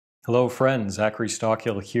Hello friends, Zachary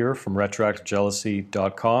Stockhill here from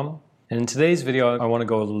RetroactiveJealousy.com. And in today's video, I want to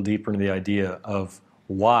go a little deeper into the idea of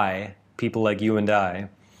why people like you and I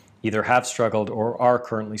either have struggled or are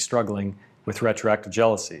currently struggling with retroactive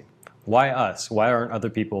jealousy. Why us? Why aren't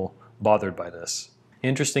other people bothered by this?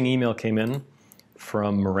 Interesting email came in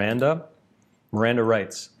from Miranda. Miranda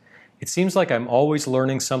writes, "It seems like I'm always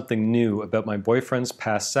learning something new about my boyfriend's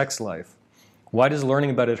past sex life. Why does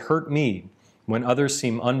learning about it hurt me when others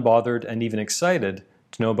seem unbothered and even excited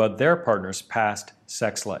to know about their partner's past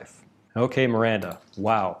sex life?" Okay, Miranda,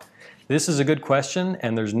 wow. This is a good question,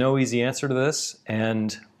 and there's no easy answer to this,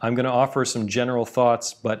 and I'm going to offer some general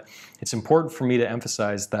thoughts, but it's important for me to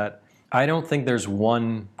emphasize that I don't think there's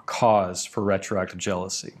one cause for retroactive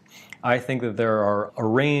jealousy. I think that there are a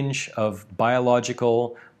range of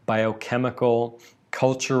biological, biochemical,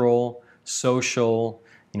 cultural, social,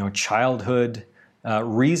 childhood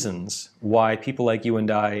reasons why people like you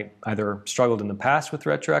and I either struggled in the past with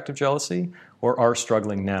retroactive jealousy or are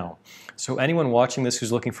struggling now. So anyone watching this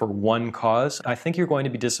who's looking for one cause, I think you're going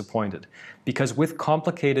to be disappointed, because with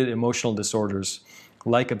complicated emotional disorders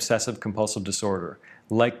like obsessive compulsive disorder,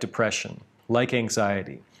 like depression, like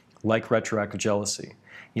anxiety, like retroactive jealousy,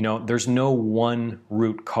 there's no one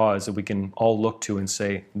root cause that we can all look to and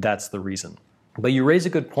say that's the reason. But you raise a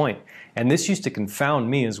good point, and this used to confound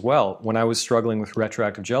me as well when I was struggling with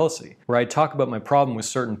retroactive jealousy, where I'd talk about my problem with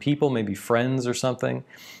certain people, maybe friends or something,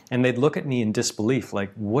 and they'd look at me in disbelief,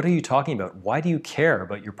 like, what are you talking about? Why do you care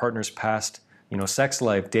about your partner's past, sex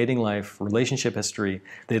life, dating life, relationship history?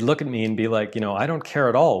 They'd look at me and be like, I don't care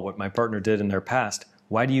at all what my partner did in their past.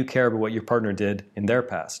 Why do you care about what your partner did in their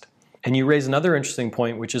past? And you raise another interesting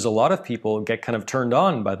point, which is a lot of people get kind of turned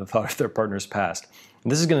on by the thought of their partner's past.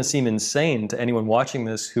 And this is going to seem insane to anyone watching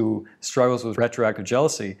this who struggles with retroactive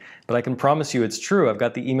jealousy, but I can promise you it's true. I've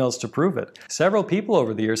got the emails to prove it. Several people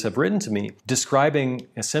over the years have written to me describing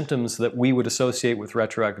symptoms that we would associate with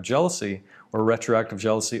retroactive jealousy or retroactive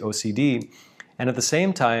jealousy OCD, and at the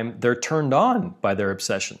same time, they're turned on by their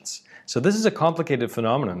obsessions. So this is a complicated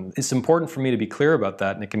phenomenon. It's important for me to be clear about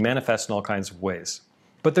that, and it can manifest in all kinds of ways.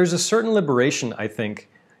 But there's a certain liberation, I think,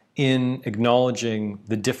 in acknowledging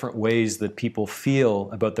the different ways that people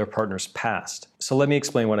feel about their partner's past. So let me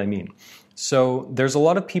explain what I mean. So there's a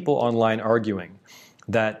lot of people online arguing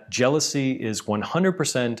that jealousy is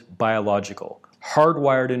 100% biological,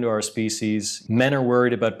 hardwired into our species. Men are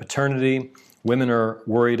worried about paternity. Women are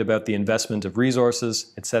worried about the investment of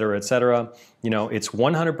resources, et cetera, et cetera. It's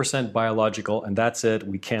 100% biological, and that's it.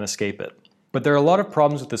 We can't escape it. But there are a lot of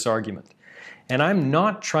problems with this argument. And I'm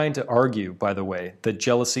not trying to argue, by the way, that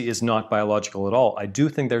jealousy is not biological at all. I do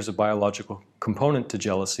think there's a biological component to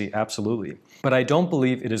jealousy, absolutely. But I don't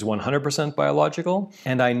believe it is 100% biological,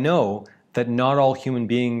 and I know that not all human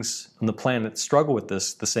beings on the planet struggle with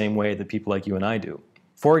this the same way that people like you and I do.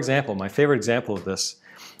 For example, my favorite example of this,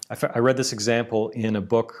 I read this example in a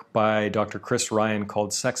book by Dr. Chris Ryan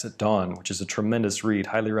called Sex at Dawn, which is a tremendous read,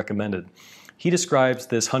 highly recommended. He describes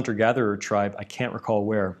this hunter-gatherer tribe, I can't recall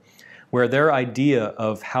where their idea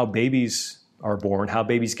of how babies are born, how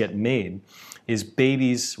babies get made, is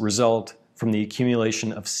babies result from the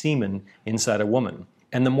accumulation of semen inside a woman.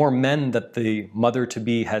 And the more men that the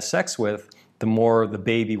mother-to-be has sex with, the more the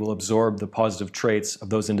baby will absorb the positive traits of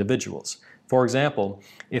those individuals. For example,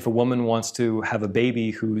 if a woman wants to have a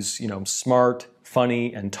baby who's, smart,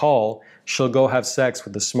 funny, and tall, she'll go have sex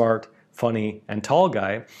with the smart, funny, and tall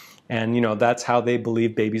guy, and that's how they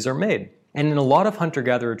believe babies are made. And in a lot of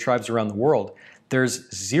hunter-gatherer tribes around the world, there's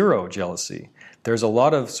zero jealousy. There's a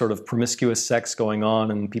lot of sort of promiscuous sex going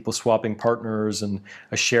on and people swapping partners and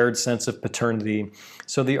a shared sense of paternity.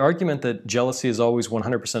 So the argument that jealousy is always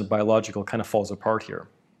 100% biological kind of falls apart here.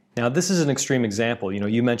 Now, this is an extreme example.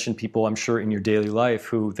 You mentioned people, I'm sure, in your daily life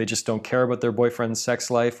who they just don't care about their boyfriend's sex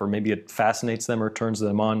life, or maybe it fascinates them or turns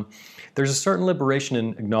them on. There's a certain liberation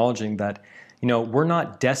in acknowledging that we're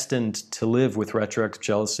not destined to live with retroactive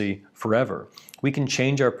jealousy forever. We can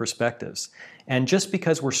change our perspectives. And just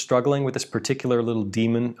because we're struggling with this particular little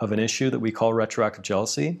demon of an issue that we call retroactive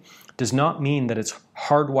jealousy does not mean that it's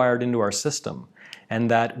hardwired into our system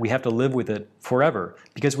and that we have to live with it forever,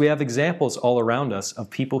 because we have examples all around us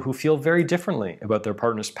of people who feel very differently about their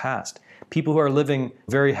partner's past, people who are living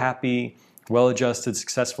very happy, well-adjusted,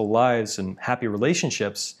 successful lives and happy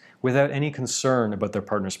relationships without any concern about their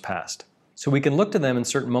partner's past. So we can look to them in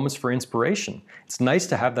certain moments for inspiration. It's nice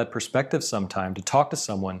to have that perspective sometime, to talk to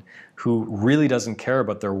someone who really doesn't care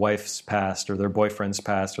about their wife's past or their boyfriend's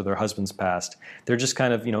past or their husband's past. They're just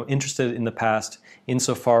kind of, interested in the past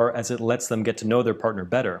insofar as it lets them get to know their partner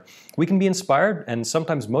better. We can be inspired and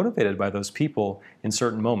sometimes motivated by those people in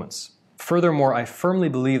certain moments. Furthermore, I firmly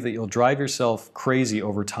believe that you'll drive yourself crazy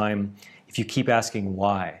over time if you keep asking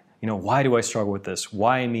why. Why do I struggle with this?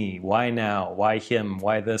 Why me? Why now? Why him?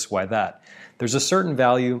 Why this? Why that? There's a certain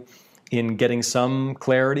value in getting some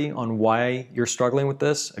clarity on why you're struggling with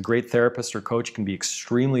this. A great therapist or coach can be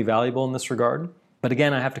extremely valuable in this regard. But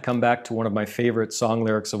again, I have to come back to one of my favorite song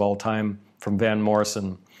lyrics of all time from Van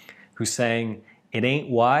Morrison, who sang, "It ain't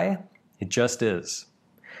why, it just is."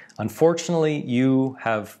 Unfortunately, you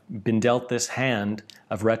have been dealt this hand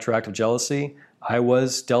of retroactive jealousy. I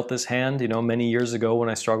was dealt this hand, many years ago when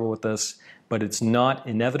I struggled with this, but it's not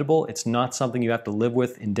inevitable. It's not something you have to live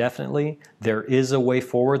with indefinitely. There is a way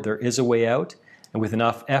forward. There is a way out. And with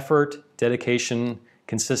enough effort, dedication,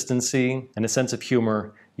 consistency, and a sense of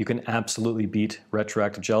humor, you can absolutely beat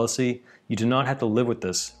retroactive jealousy. You do not have to live with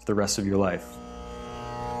this for the rest of your life.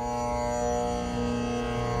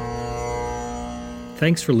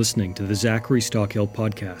 Thanks for listening to the Zachary Stockhill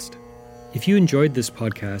podcast. If you enjoyed this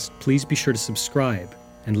podcast, please be sure to subscribe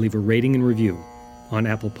and leave a rating and review on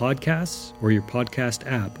Apple Podcasts or your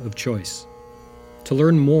podcast app of choice. To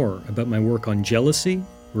learn more about my work on jealousy,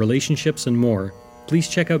 relationships, and more, please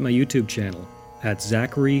check out my YouTube channel at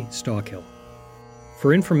Zachary Stockhill.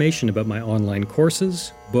 For information about my online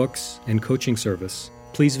courses, books, and coaching service,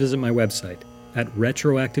 please visit my website at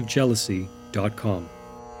retroactivejealousy.com.